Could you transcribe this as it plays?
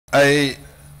I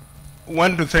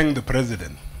want to thank the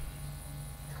President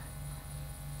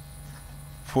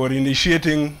for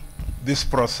initiating this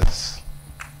process.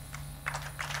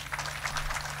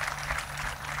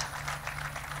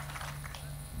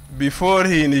 Before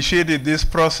he initiated this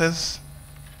process,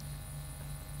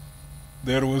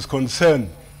 there was concern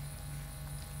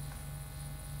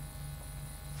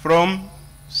from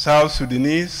South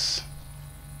Sudanese,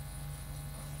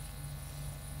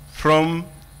 from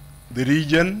the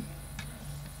region,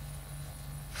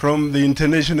 from the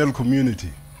international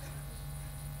community,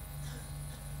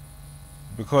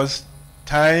 because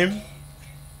time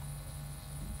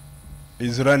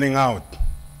is running out.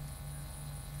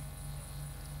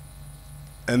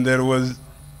 And there was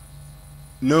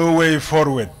no way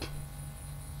forward.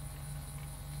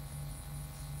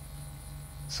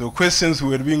 So questions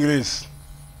were being raised.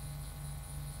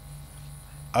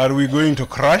 Are we going to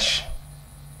crash?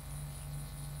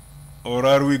 Or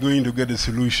are we going to get a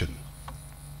solution?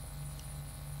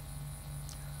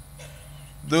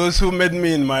 Those who met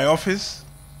me in my office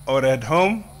or at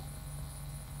home,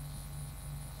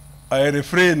 I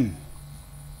refrain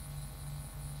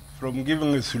from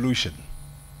giving a solution.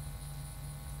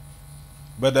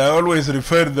 But I always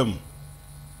refer them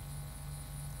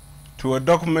to a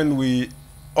document we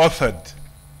authored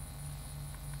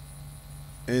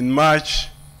in March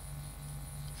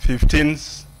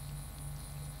 15th,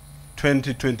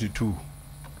 2022,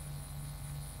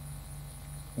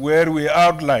 where we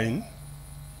outline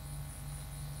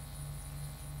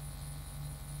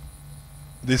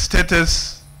the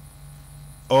status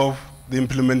of the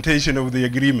implementation of the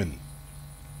agreement.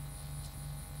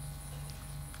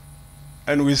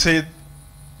 And we said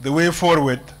the way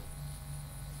forward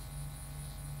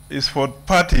is for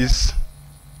parties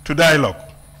to dialogue.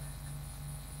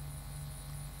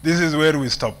 This is where we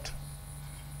stopped.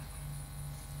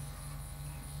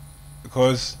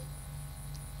 Because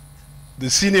the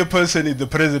senior person is the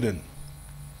President.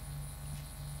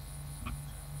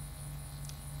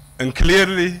 And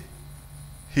clearly,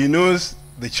 he knows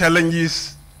the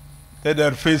challenges that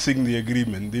are facing the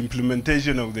agreement, the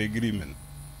implementation of the agreement.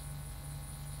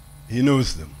 He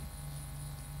knows them,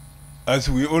 as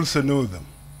we also know them.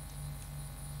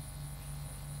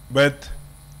 But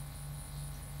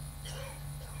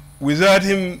without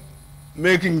him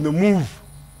making the move,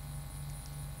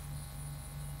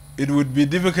 it would be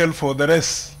difficult for the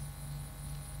rest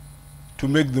to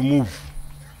make the move.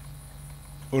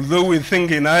 Although we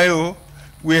think in IO,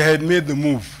 we had made the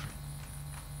move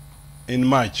in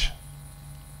March.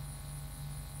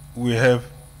 We have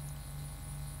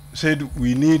said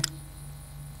we need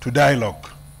to dialogue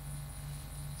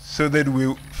so that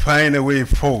we find a way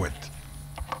forward.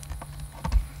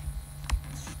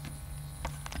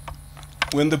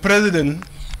 When the President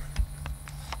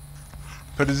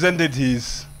presented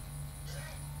his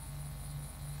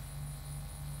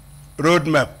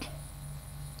roadmap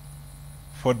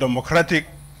for democratic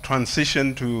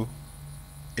transition to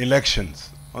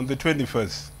elections on the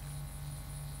 21st,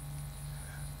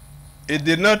 it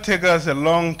did not take us a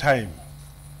long time.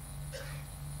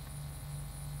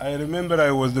 I remember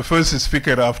I was the first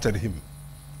speaker after him,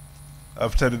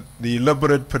 after the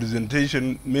elaborate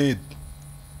presentation made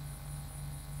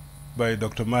by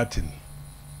Dr. Martin.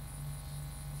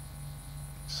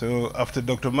 So after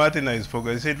Dr. Martin I spoke,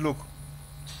 I said, look,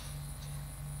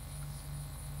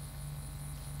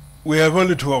 we have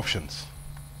only two options.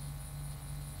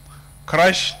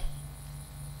 Crash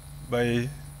by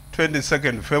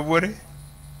 22nd February,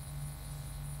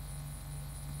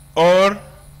 or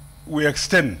we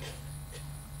extend.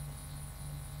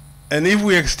 And if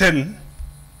we extend,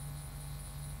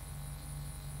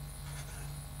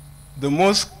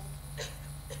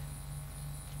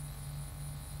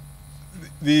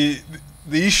 the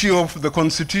issue of the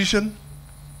Constitution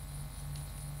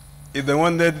is the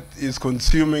one that is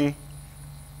consuming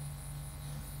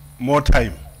more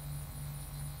time.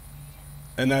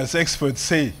 And as experts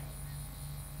say,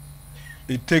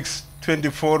 it takes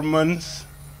 24 months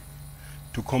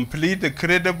to complete a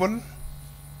credible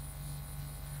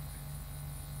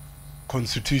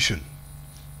constitution.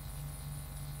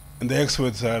 And the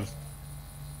experts are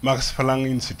Max Planck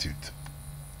Institute.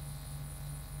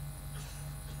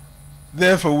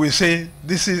 Therefore, we say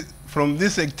this is from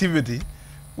this activity,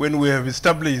 when we have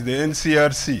established the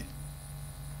NCRC,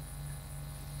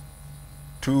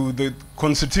 to the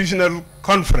Constitutional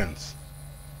Conference,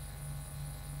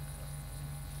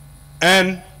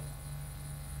 and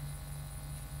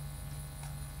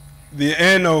the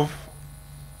end of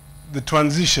the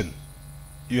transition.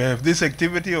 You have this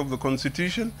activity of the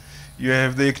Constitution, you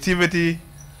have the activity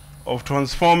of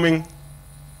transforming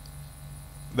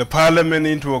the parliament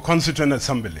into a constituent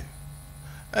assembly,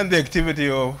 and the activity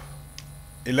of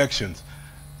elections.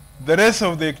 The rest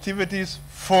of the activities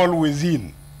fall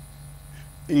within,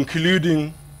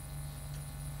 including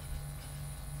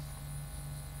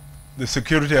the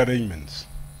security arrangements.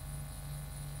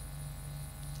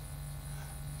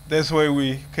 That's why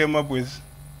we came up with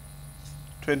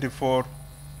 24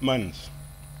 months.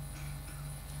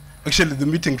 Actually, the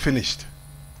meeting finished,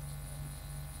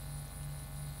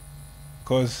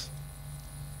 because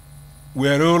we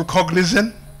are all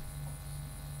cognizant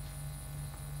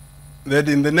that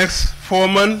in the next 4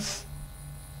 months,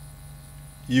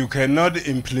 you cannot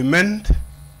implement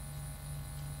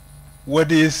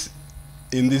what is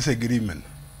in this agreement.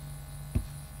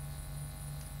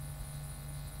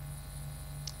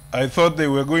 I thought they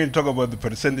were going to talk about the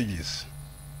percentages.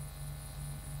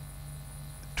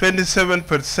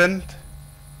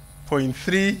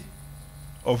 27.3%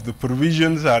 of the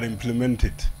provisions are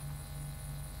implemented.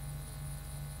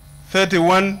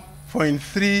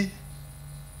 31.3%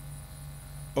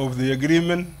 of the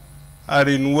agreement are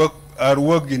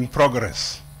work in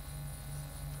progress.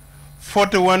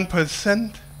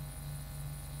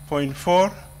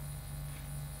 41.4%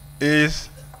 is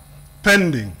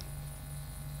pending,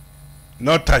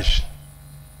 not touched.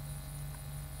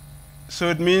 So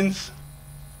it means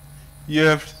you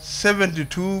have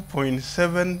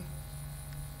 72.7%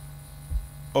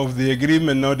 of the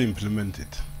agreement not implemented.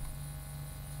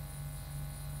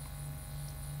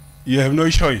 You have no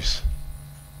choice.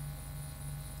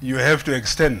 You have to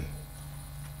extend.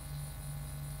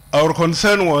 Our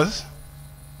concern was,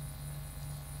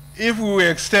 if we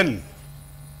extend,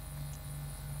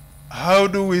 how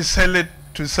do we sell it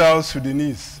to South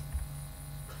Sudanese?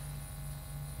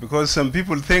 Because some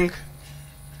people think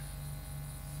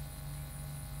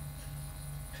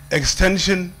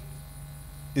extension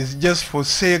is just for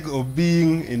sake of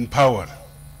being in power.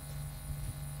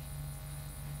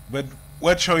 But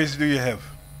what choice do you have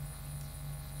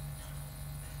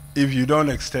if you don't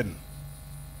extend?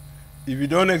 If you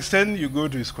don't extend, you go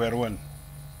to square one.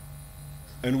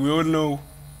 And we all know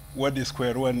what the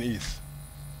square one is.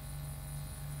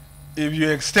 If you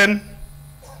extend,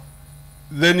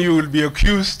 then you will be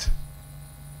accused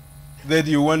that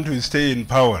you want to stay in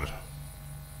power.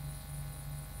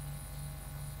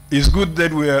 It's good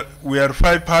that we are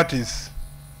 5 parties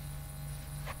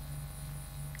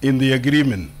in the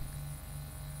agreement.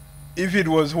 If it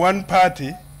was one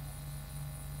party,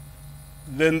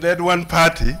 then that one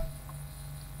party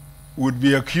would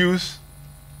be accused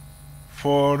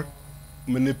for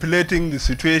manipulating the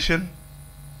situation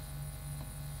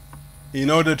in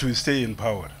order to stay in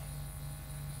power.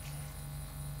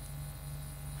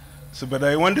 So, but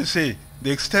I want to say,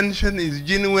 the extension is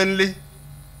genuinely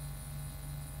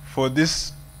for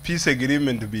this peace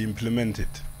agreement to be implemented.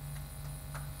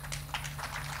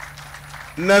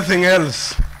 Nothing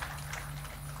else.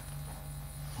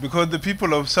 Because the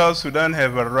people of South Sudan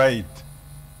have a right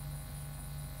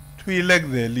to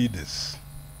elect their leaders.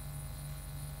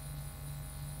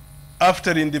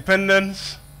 After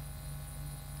independence,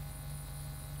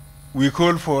 we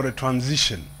called for a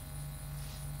transition.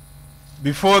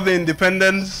 Before the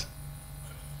independence,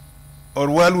 or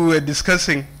while we were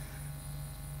discussing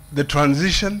the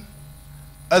transition,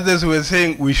 others were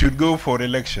saying we should go for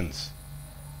elections.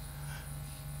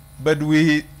 But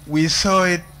we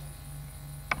saw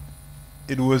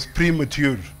it was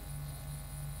premature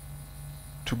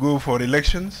to go for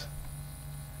elections.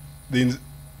 The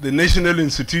national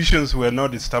institutions were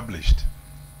not established.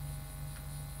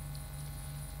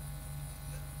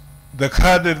 The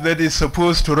cadre that is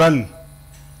supposed to run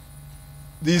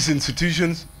these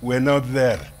institutions were not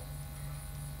there.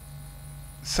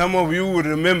 Some of you will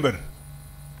remember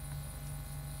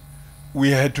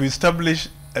we had to establish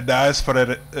a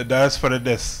diaspora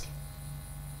desk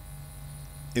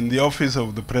in the office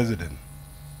of the president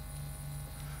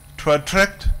to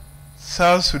attract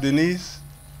South Sudanese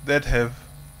that have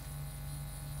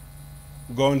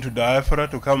gone to diaspora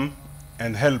to come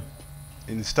and help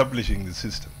in establishing the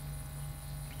system.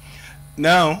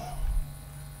 Now,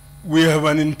 we have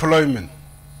unemployment.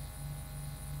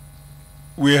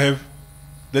 We have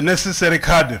the necessary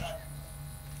cadre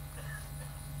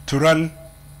to run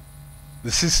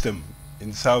the system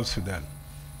in South Sudan.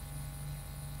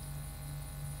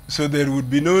 So there would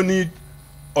be no need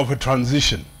of a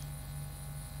transition.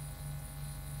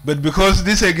 But because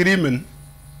this agreement,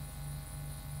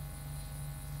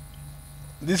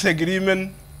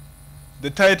 the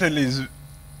title is,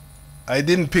 I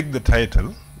didn't pick the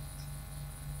title,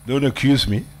 don't accuse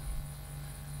me,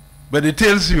 but it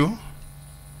tells you,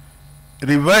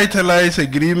 revitalize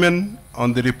agreement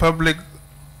on the Republic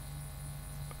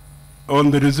on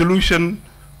the resolution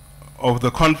of the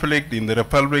conflict in the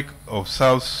Republic of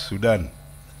South Sudan.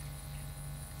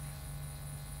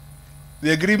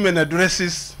 The agreement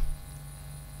addresses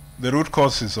the root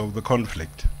causes of the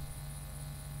conflict.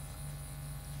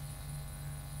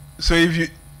 So if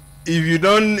you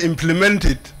don't implement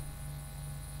it,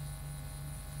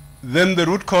 then the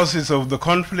root causes of the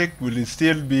conflict will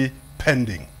still be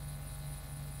pending.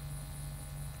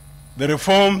 The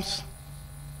reforms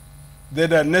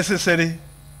that are necessary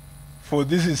for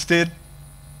this state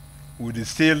would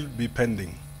still be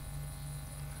pending.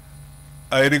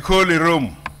 I recall in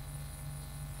Rome,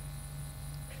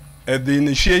 at the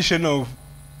initiation of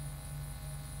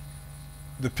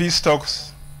the peace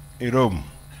talks in Rome,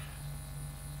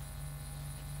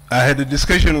 I had a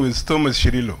discussion with Thomas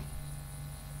Shirillo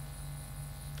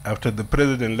after the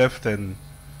president left, and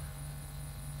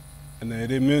I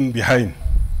remained behind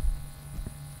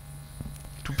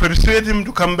to persuade him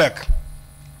to come back.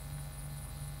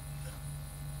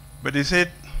 But he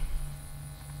said,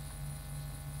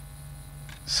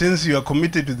 since you are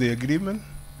committed to the agreement,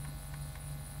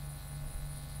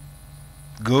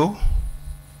 go.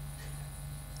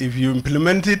 If you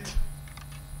implement it,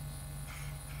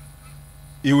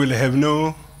 you will have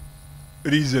no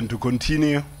reason to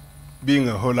continue being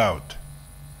a holdout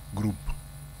group.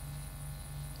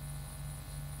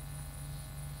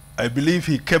 I believe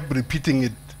he kept repeating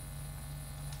it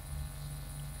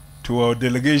to our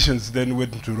delegations then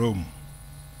went to Rome,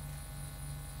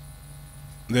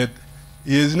 that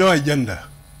he has no agenda.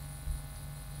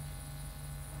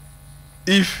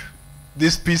 If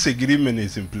this peace agreement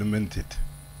is implemented,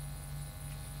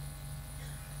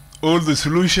 all the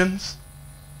solutions,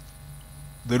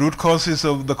 the root causes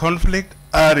of the conflict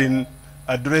are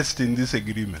addressed in this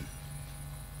agreement.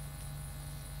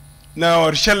 Now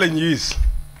our challenge is,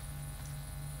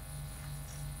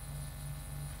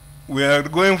 we are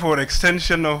going for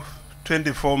extension of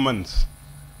 24 months.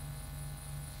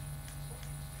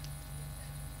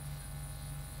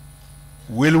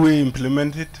 Will we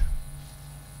implement it?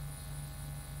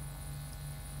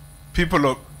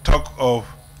 People talk of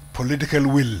political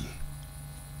will.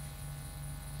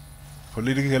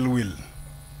 Political will.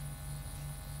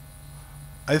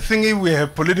 I think if we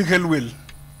have political will,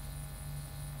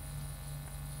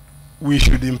 we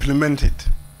should implement it.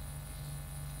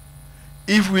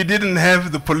 If we didn't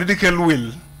have the political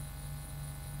will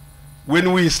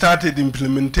when we started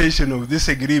implementation of this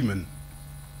agreement,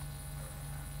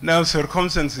 now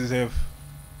circumstances have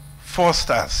forced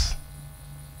us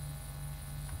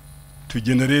to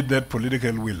generate that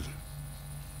political will.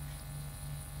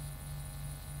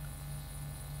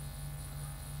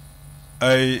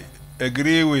 I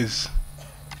agree with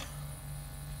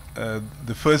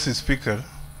the first speaker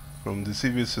from the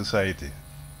civil society.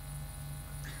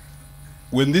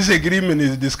 When this agreement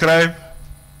is described,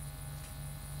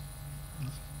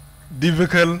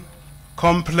 difficult,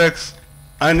 complex,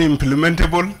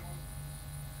 unimplementable,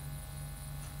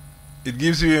 it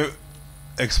gives you an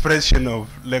expression of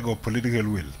lack of political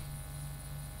will.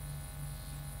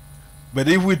 But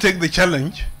if we take the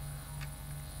challenge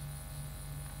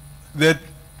that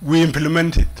we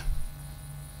implement it,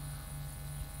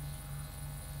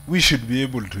 we should be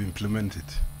able to implement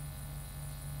it,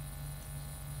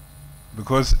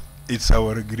 because it's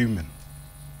our agreement.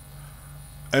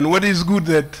 And what is good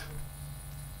that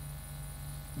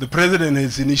the president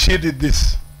has initiated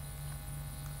this,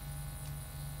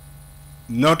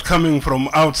 not coming from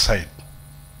outside,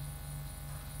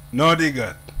 not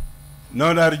IGAD,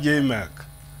 not RJMAC,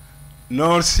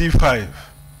 nor C5,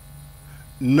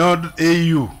 not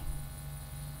AU.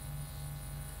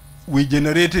 We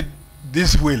generated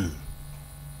this will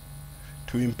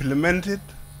to implement it,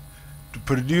 to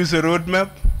produce a roadmap,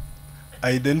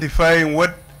 identifying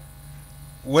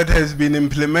what has been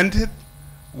implemented,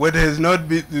 what has not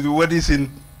been, what is in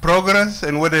progress,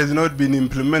 and what has not been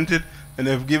implemented, and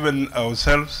have given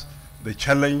ourselves the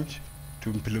challenge to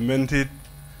implement it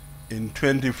in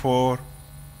 24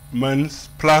 months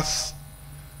plus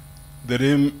the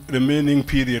remaining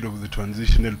period of the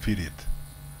transitional period.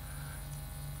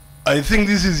 I think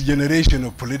this is generation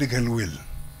of political will.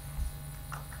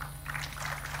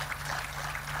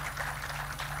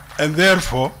 And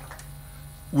therefore,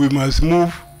 we must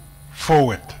move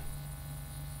forward.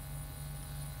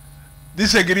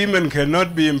 This agreement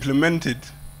cannot be implemented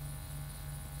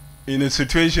in a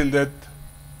situation that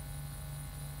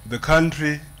the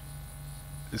country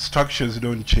structures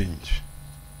don't change.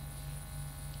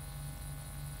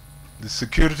 The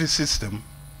security system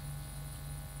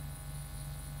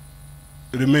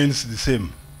remains the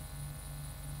same.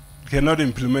 It cannot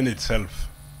implement itself.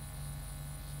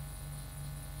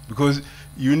 Because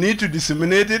you need to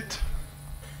disseminate it.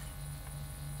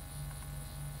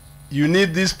 You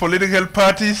need these political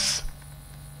parties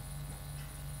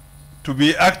to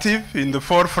be active in the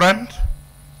forefront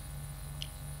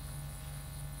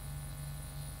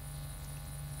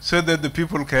so that the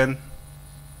people can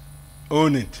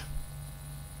own it.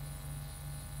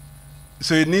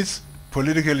 So it needs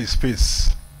political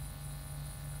space.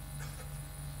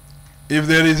 If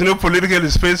there is no political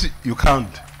space, you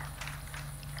can't.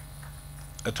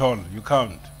 At all, you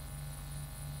can't.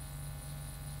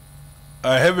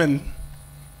 I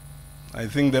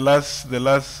think the last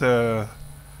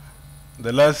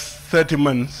 30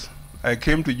 months, I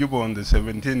came to Juba on the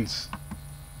 17th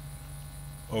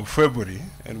of February,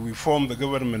 and we formed the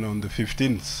government on the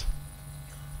 15th.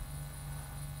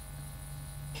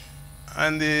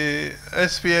 And the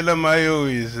SPLM-IO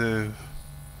is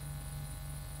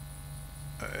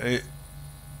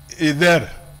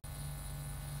there.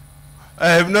 I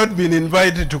have not been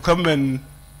invited to come and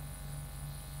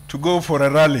to go for a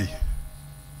rally.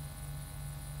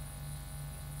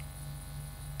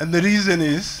 And the reason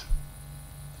is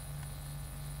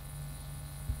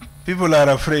people are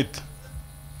afraid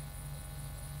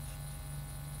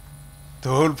to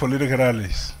hold political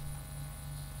rallies.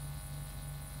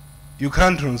 You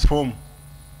can't transform.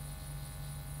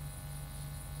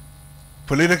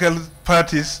 Political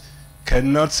parties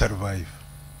cannot survive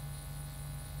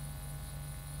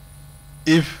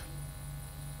if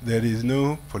there is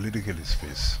no political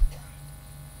space.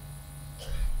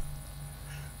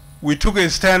 We took a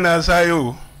stand as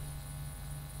IO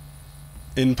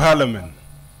in Parliament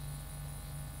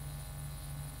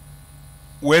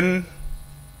when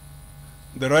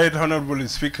the Right Honorable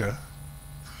Speaker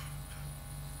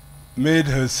made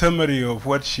her summary of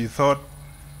what she thought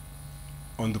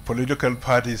on the Political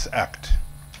Parties Act.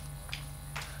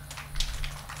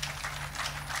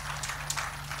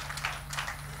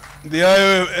 The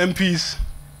IO MPs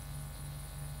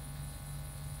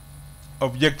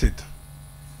objected.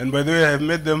 And by the way, I have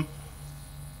met them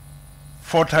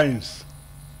 4 times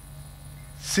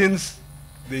since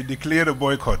they declared a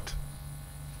boycott.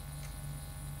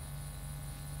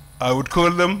 I would call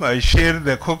them, I share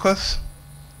their caucus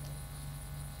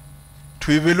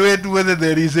to evaluate whether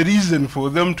there is a reason for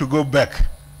them to go back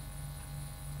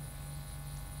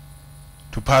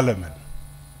to Parliament.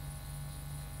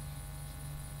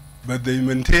 But they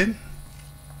maintain,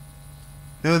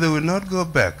 no, they will not go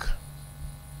back.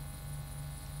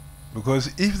 Because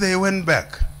if they went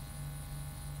back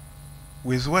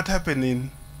with what happened in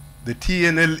the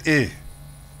TNLA,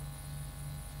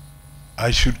 I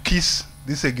should kiss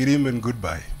this agreement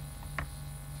goodbye.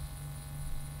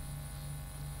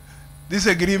 This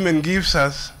agreement gives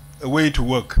us a way to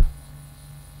work,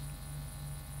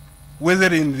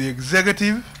 whether in the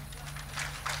executive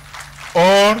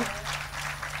or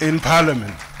in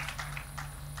Parliament.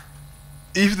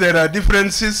 If there are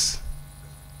differences,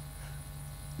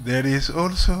 there is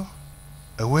also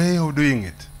a way of doing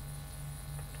it.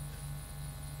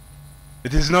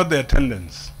 It is not the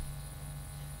attendance.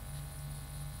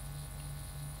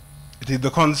 It is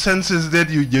the consensus that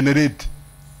you generate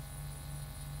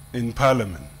in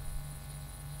Parliament.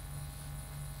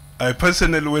 I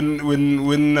personally,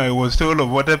 when I was told of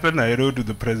what happened, I wrote to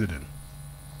the President.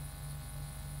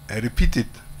 I repeated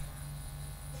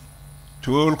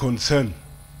to all concerned,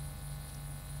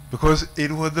 because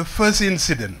it was the first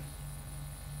incident.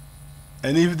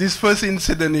 And if this first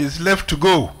incident is left to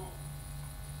go,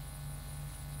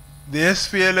 the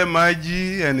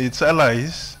SPLM-IG and its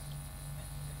allies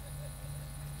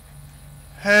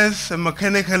has a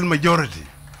mechanical majority.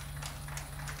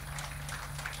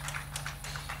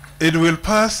 It will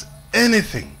pass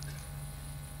anything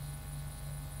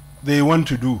they want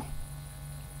to do.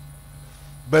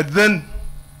 But then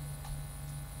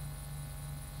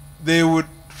they would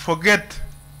forget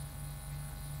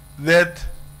that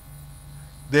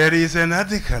there is an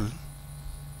article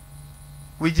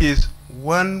which is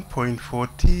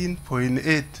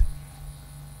 1.14.8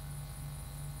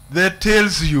 that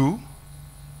tells you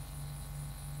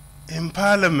in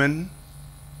Parliament,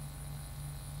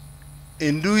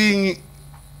 in doing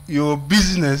your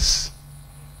business,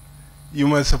 you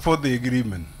must support the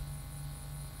agreement.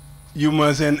 You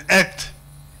must enact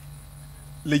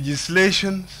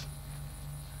legislations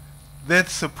that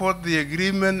support the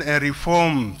agreement and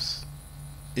reforms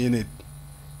in it.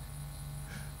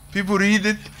 People read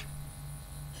it,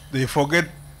 they forget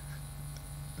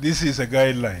this is a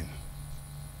guideline.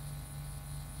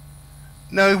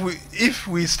 Now, if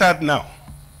we start now,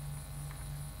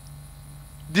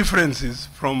 differences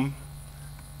from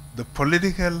the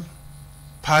Political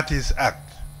Parties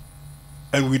Act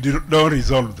and we don't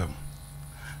resolve them.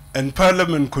 And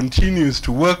Parliament continues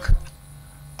to work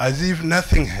as if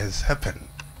nothing has happened.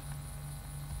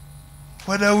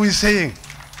 What are we saying?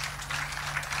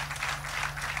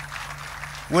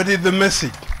 What is the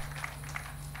message?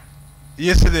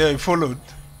 Yesterday I followed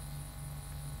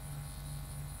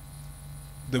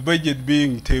the budget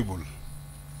being tabled.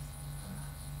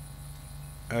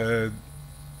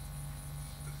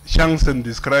 Shankson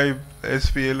described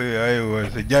SPLAIO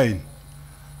as a giant.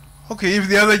 Okay, if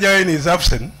the other giant is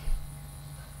absent,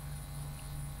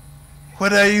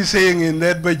 what are you saying in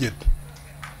that budget?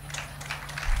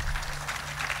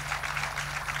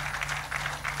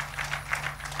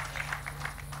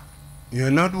 You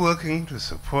are not working to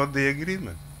support the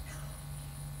agreement.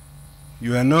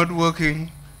 You are not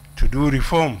working to do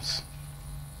reforms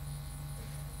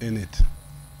in it.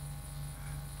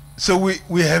 So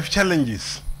we have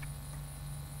challenges.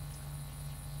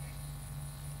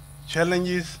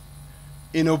 Challenges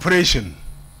in operation,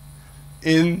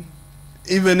 in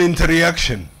even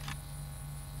interaction.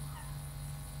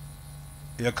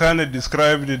 Yakana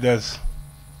described it as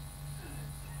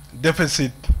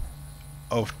deficit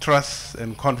of trust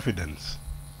and confidence.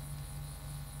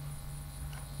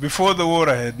 Before the war,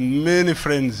 I had many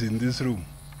friends in this room.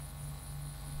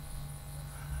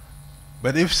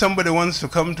 But if somebody wants to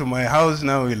come to my house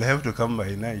now, he'll have to come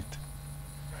by night.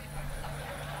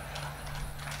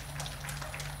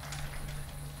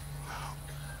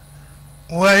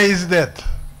 Why is that?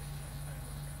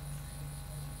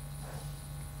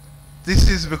 This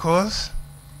is because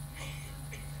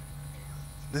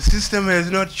the system has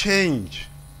not changed.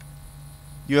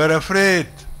 You are afraid.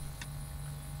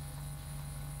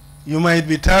 You might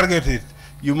be targeted.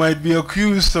 You might be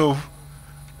accused of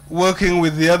working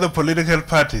with the other political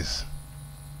parties.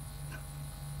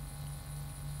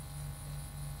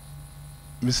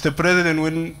 Mr. President,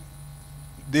 when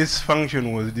this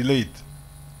function was delayed,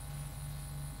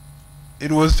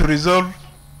 it was to resolve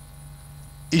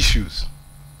issues.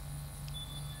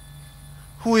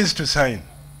 Who is to sign?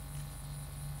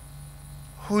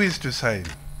 Who is to sign?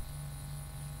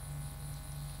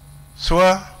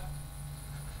 SWA?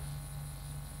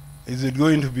 Is it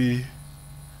going to be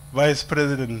Vice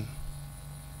President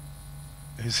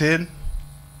Hussein?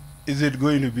 Is it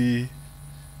going to be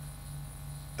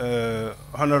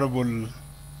Honorable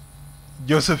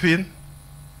Josephine?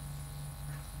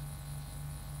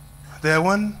 They are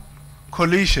one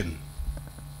coalition.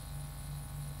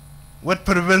 What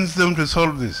prevents them to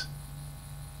solve this?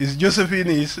 Is Josephine,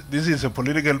 this is a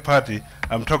political party.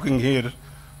 I'm talking here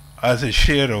as a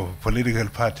share of a political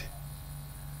party.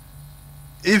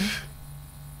 If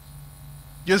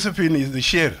Josephine is the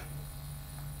chair,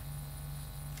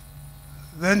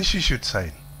 then she should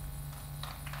sign.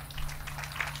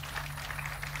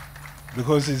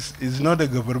 Because it's not a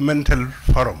governmental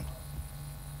forum.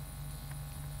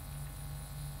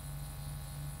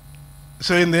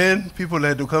 So in the end, people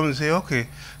had to come and say, okay,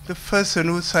 the person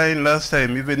who signed last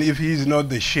time, even if he is not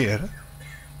the chair,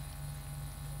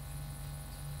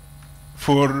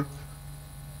 for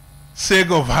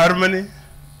sake of harmony,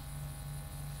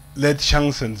 let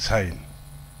Shankson sign.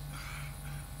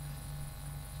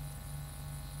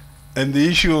 And the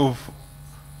issue of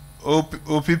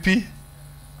OPP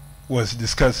was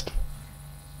discussed.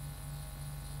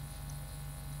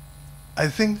 I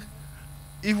think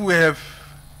if we have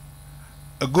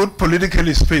a good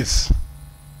political space,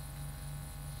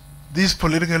 these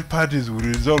political parties will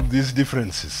resolve these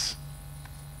differences.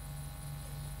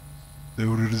 They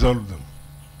will resolve them.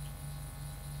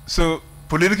 So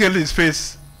political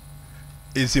space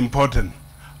is important.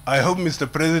 I hope,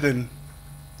 Mr. President,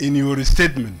 in your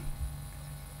statement,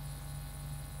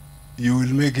 you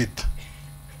will make it.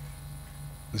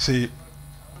 Say,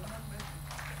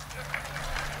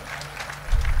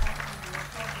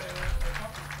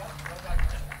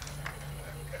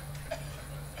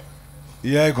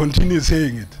 yeah, I continue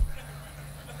saying it.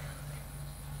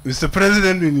 Mr.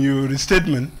 President, in your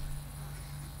statement,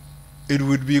 it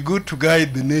would be good to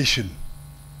guide the nation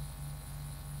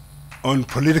on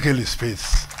political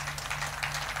space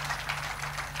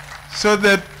so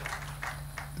that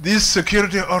these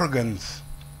security organs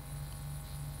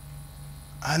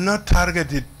are not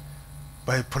targeted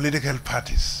by political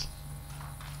parties.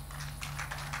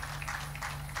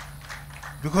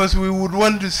 Because we would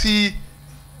want to see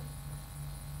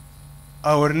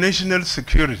our national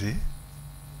security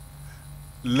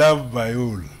loved by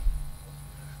all.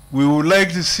 We would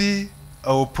like to see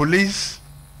our police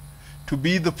to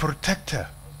be the protector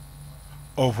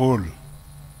of all.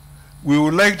 We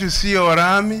would like to see our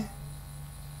army,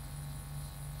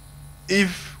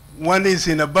 if one is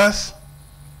in a bus,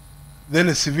 then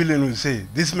a civilian will say,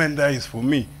 this man dies for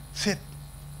me. Sit,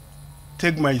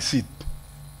 take my seat.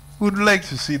 We'd like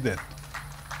to see that.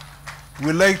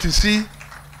 We'd like to see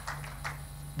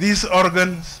these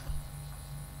organs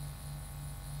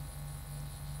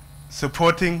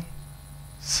supporting,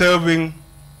 serving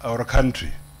our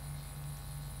country.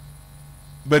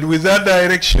 But with that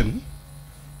direction,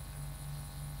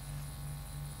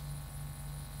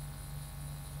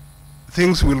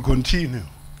 things will continue.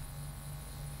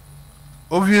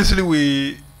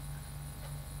 Obviously,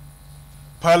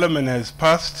 Parliament has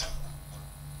passed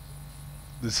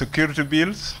the security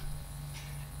bills,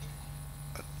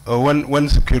 or one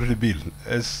security bill,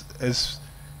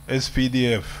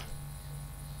 SPDF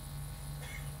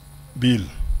bill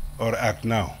or act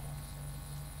now.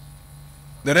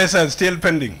 The rest are still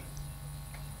pending.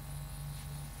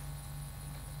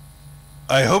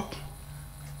 I hope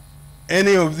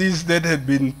any of these that had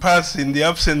been passed in the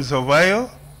absence of IO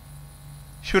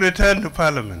should return to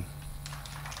Parliament,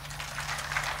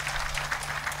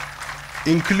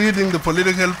 including the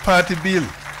political party bill,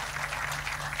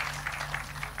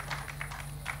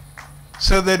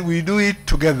 so that we do it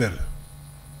together.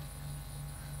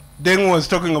 Deng was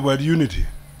talking about unity.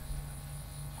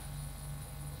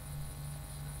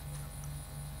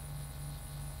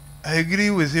 I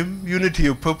agree with him, unity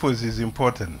of purpose is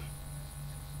important.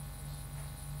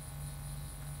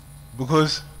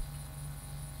 Because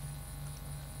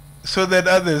so that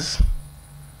others,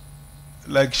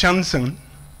 like Shansen,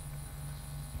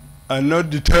 are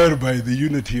not deterred by the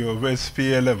unity of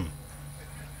SPLM.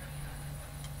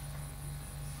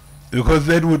 Because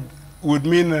that would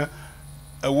mean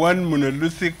a one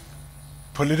monolithic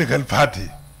political party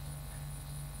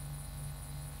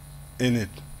in it.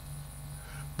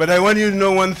 But I want you to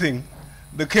know one thing.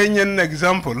 The Kenyan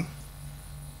example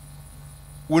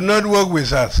would not work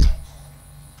with us.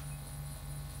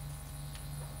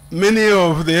 Many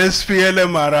of the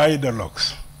SPLM are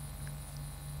ideologues.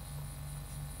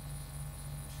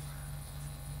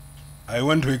 I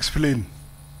want to explain.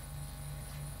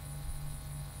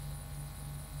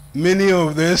 Many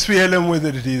of the SPLM, whether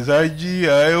it is IG,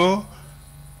 IO,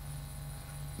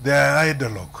 they are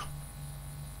ideologue.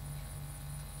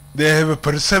 They have a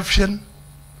perception,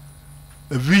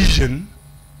 a vision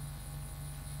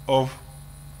of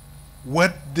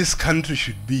what this country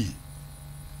should be.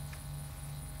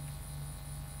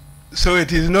 So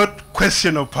it is not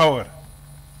question of power.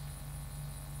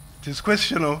 It is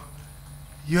question of,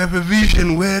 you have a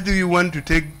vision, where do you want to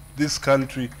take this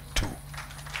country to?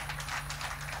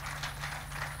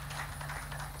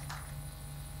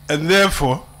 And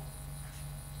therefore,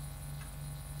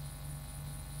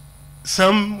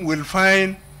 some will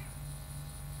find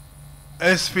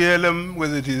SPLM,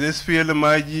 whether it is SPLM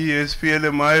IG,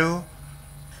 SPLM IO,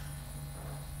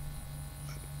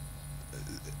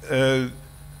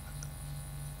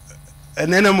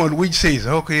 an animal which says,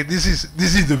 okay, this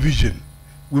is the vision.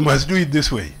 We must do it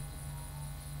this way.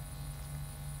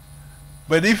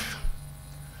 But if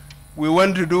we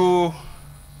want to do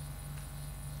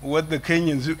what the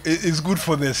Kenyans do, is good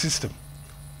for their system.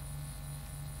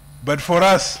 But for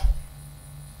us,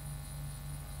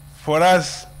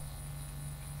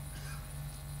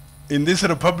 in this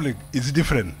republic, it's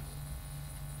different.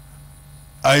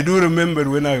 I do remember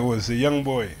when I was a young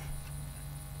boy,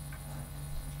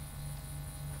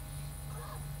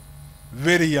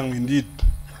 very young indeed,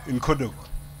 in Kodok.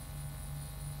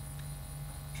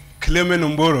 Clement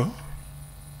Omboro,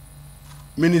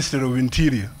 Minister of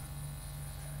Interior,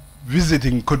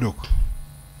 visiting Kodok.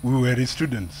 We were his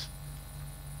students.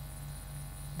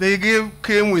 They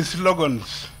came with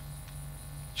slogans.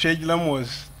 Chejlam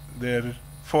was their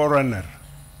forerunner.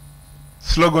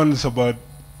 Slogans about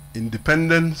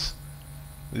independence.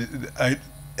 I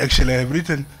have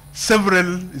written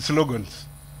several slogans,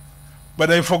 but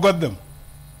I forgot them.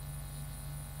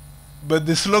 But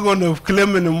the slogan of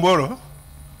Clement Omboro,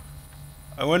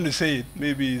 I want to say it,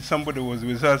 maybe somebody was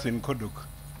with us in Kodok.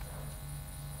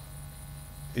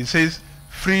 It says,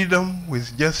 freedom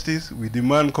with justice, we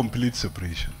demand complete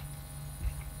separation.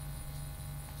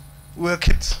 We were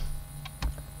kids.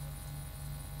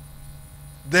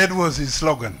 That was his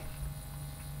slogan.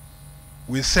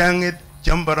 We sang it,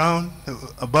 jumped around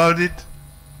about it,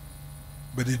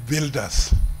 but it built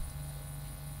us.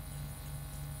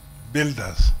 Built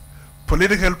us.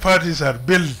 Political parties are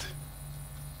built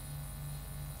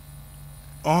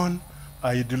on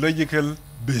ideological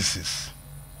basis.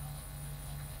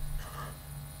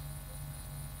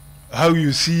 How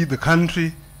you see the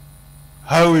country,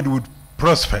 how it would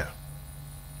prosper.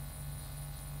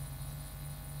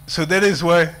 So that is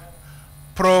why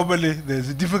probably there's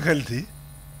a difficulty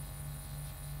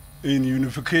in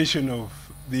unification of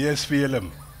the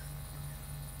SPLM,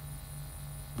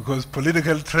 because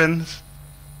political trends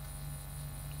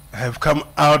have come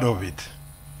out of it,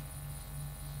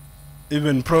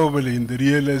 even probably in the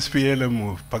real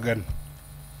SPLM of Pagan.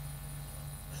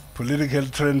 Political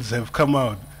trends have come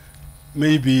out,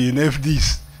 maybe in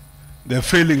FDs. They're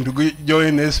failing to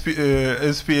join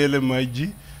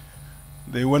SPLM-IG.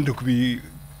 They want to be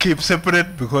keep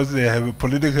separate because they have a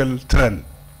political trend.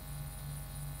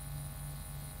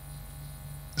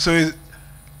 So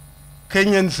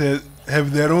Kenyans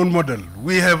have their own model.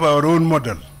 We have our own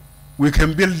model. We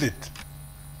can build it.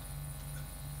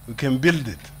 We can build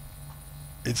it.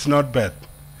 It's not bad.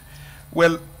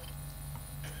 Well,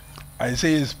 I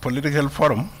say it's political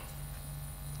forum.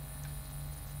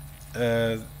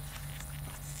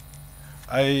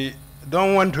 I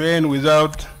don't want to end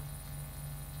without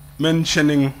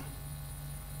mentioning,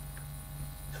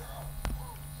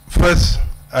 first,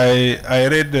 I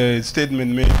read a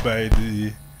statement made by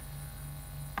the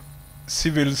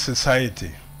civil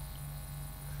society.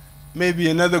 Maybe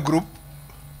another group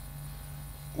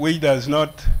which does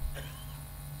not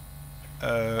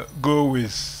go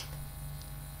with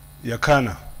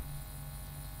Yakana.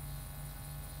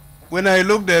 When I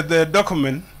looked at the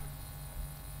document,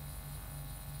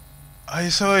 I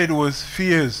saw it was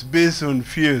fears, based on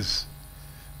fears,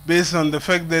 based on the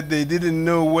fact that they didn't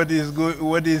know what is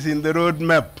in the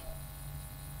roadmap.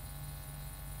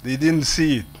 They didn't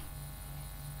see it.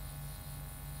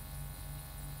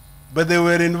 But they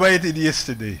were invited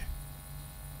yesterday.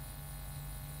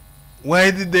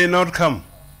 Why did they not come?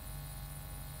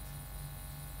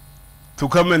 To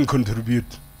come and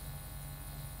contribute.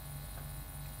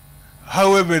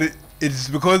 However, it's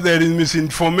because there is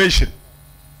misinformation.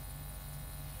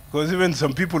 Because even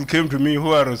some people came to me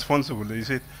who are responsible. They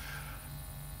said,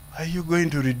 are you going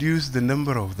to reduce the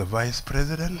number of the vice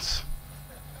presidents?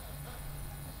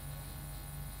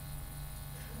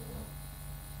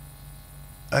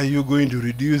 Are you going to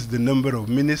reduce the number of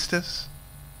ministers?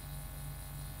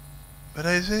 But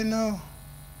I say no.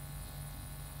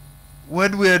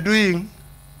 What we are doing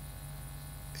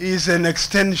is an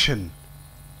extension.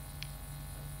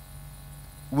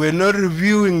 We're not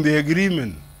reviewing the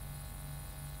agreement.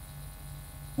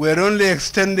 We're only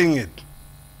extending it.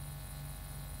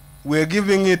 We're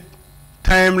giving it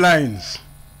timelines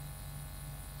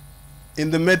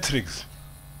in the metrics.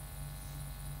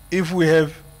 If we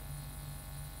have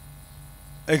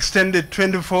extended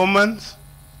 24 months,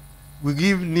 we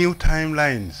give new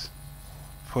timelines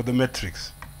for the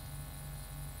metrics.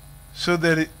 So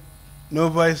that no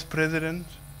vice president,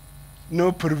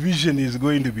 no provision is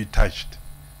going to be touched.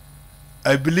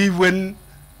 I believe when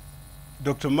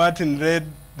Dr. Martin read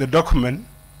the document,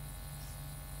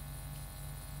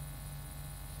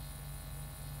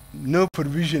 no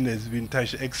provision has been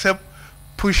touched except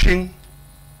pushing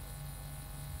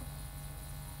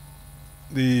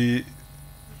the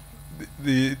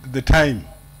time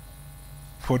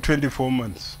for 24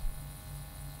 months.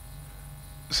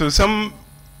 So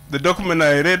the document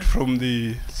I read from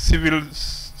the civil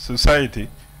society,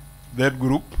 that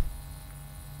group,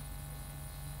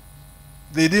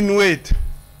 they didn't wait.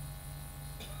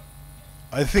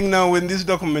 I think now when this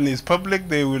document is public,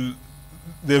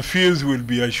 their fears will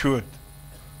be assured.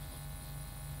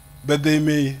 But they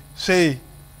may say,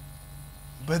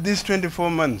 but this 24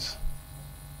 months,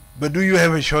 but do you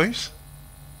have a choice?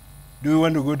 Do you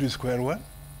want to go to square one?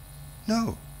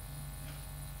 No.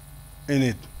 In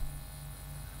it.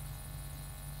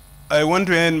 I want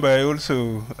to end by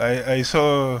also, I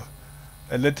saw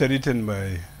a letter written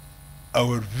by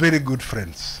our very good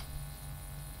friends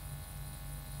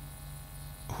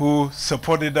who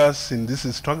supported us in this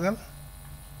struggle,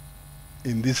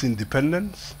 in this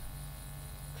independence,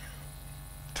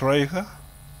 Troika,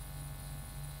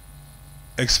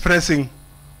 expressing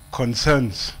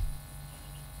concerns.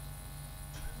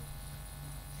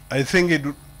 I think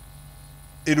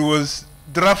it was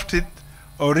drafted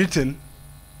or written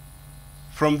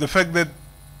from the fact that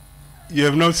you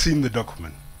have not seen the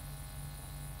document.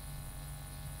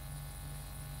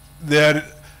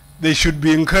 They should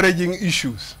be encouraging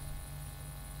issues.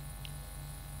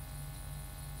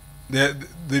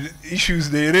 The issues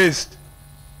they raised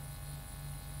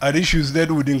are issues that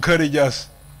would encourage us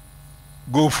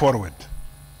go forward.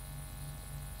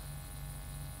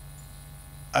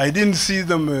 I didn't see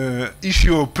them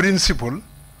issue a principle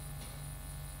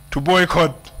to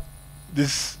boycott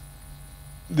this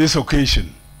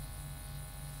occasion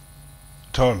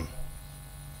at all.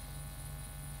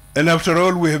 And after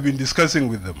all, we have been discussing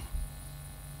with them.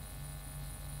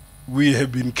 We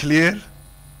have been clear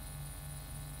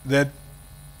that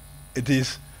it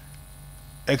is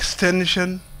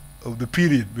extension of the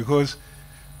period, because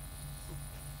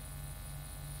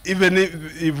even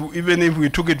if we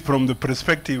took it from the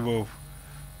perspective of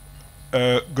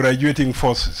graduating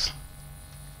forces,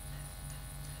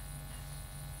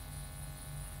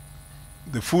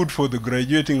 the food for the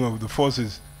graduating of the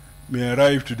forces may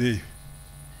arrive today,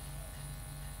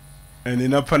 and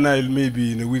in Upper Nile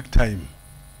maybe in a week's time.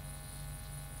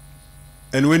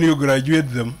 And when you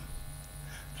graduate them,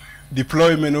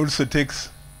 deployment also takes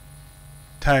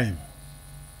time.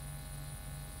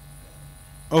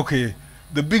 Okay,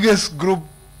 the biggest group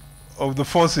of the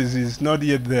forces is not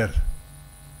yet there,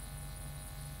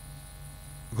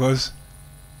 because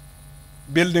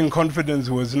building confidence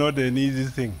was not an easy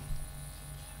thing.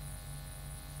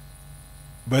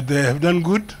 But they have done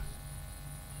good,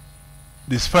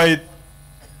 despite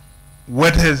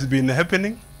what has been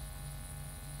happening.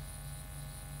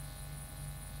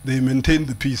 They maintain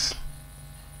the peace.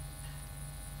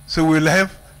 So we'll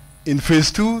have, in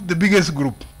phase 2, the biggest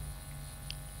group.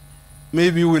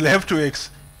 Maybe we'll have to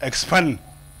expand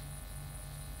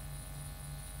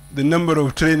the number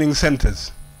of training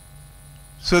centers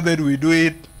so that we do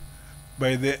it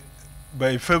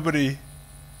by February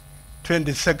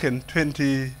 22nd,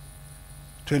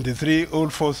 2023, all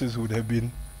forces would have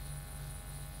been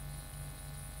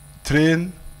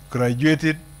trained,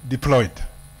 graduated, deployed.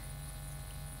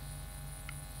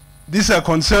 These are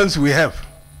concerns we have.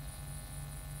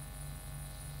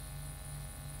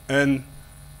 And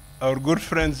our good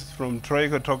friends from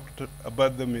Troika talked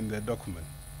about them in their document.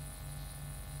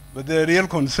 But they're real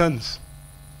concerns.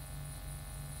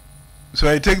 So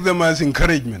I take them as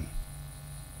encouragement.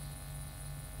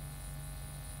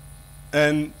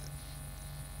 And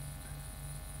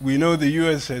we know the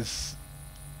US has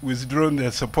withdrawn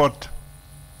their support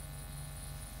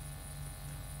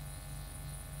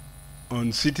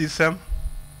on CTSAM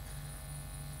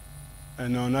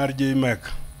and on RJMAC.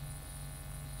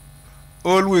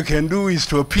 All we can do is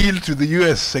to appeal to the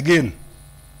US again.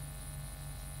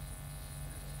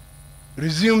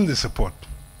 Resume the support.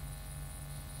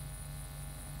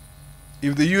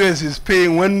 If the US is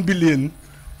paying $1 billion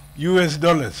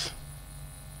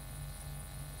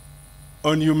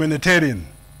on humanitarian,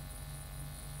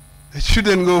 it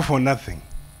shouldn't go for nothing.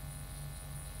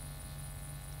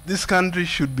 This country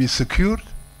should be secured,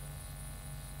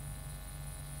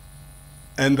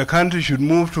 and the country should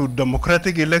move to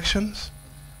democratic elections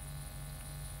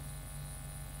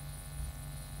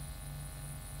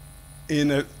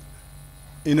in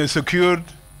a secured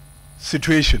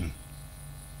situation.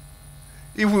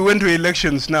 If we went to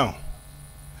elections now,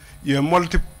 you have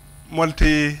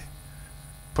multi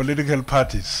political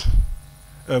parties,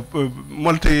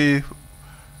 multi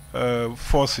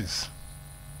forces.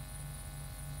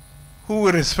 Who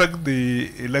will respect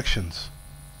the elections?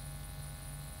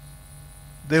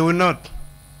 They will not.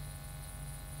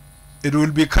 It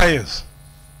will be chaos.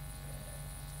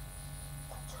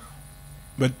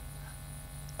 But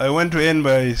I want to end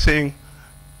by saying,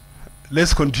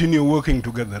 let's continue working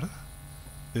together,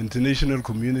 the international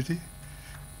community.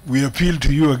 We appeal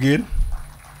to you again.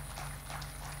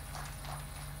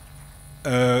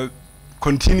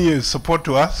 Continue support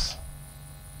to us,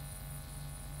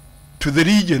 to the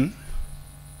region.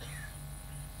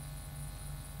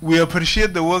 We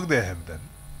appreciate the work they have done.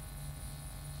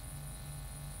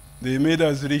 They made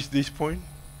us reach this point.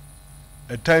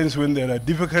 At times when there are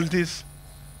difficulties,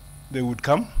 they would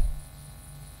come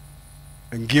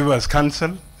and give us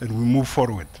counsel, and we move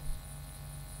forward.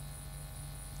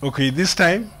 Okay, this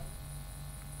time,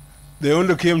 they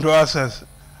only came to us as,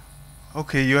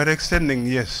 okay, you are extending,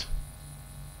 yes.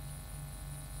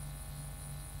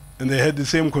 And they had the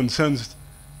same concerns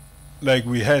like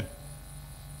we had.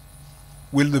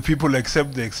 Will the people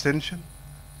accept the extension?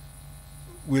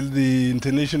 Will the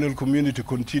international community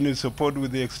continue support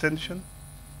with the extension?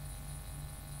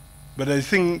 But I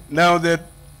think now that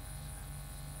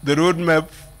the roadmap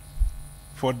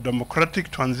for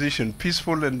democratic transition,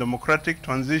 peaceful and democratic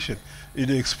transition, is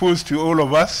exposed to all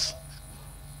of us,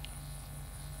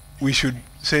 we should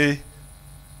say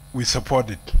we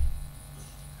support it.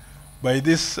 By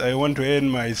this, I want to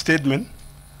end my statement.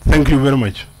 Thank you very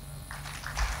much.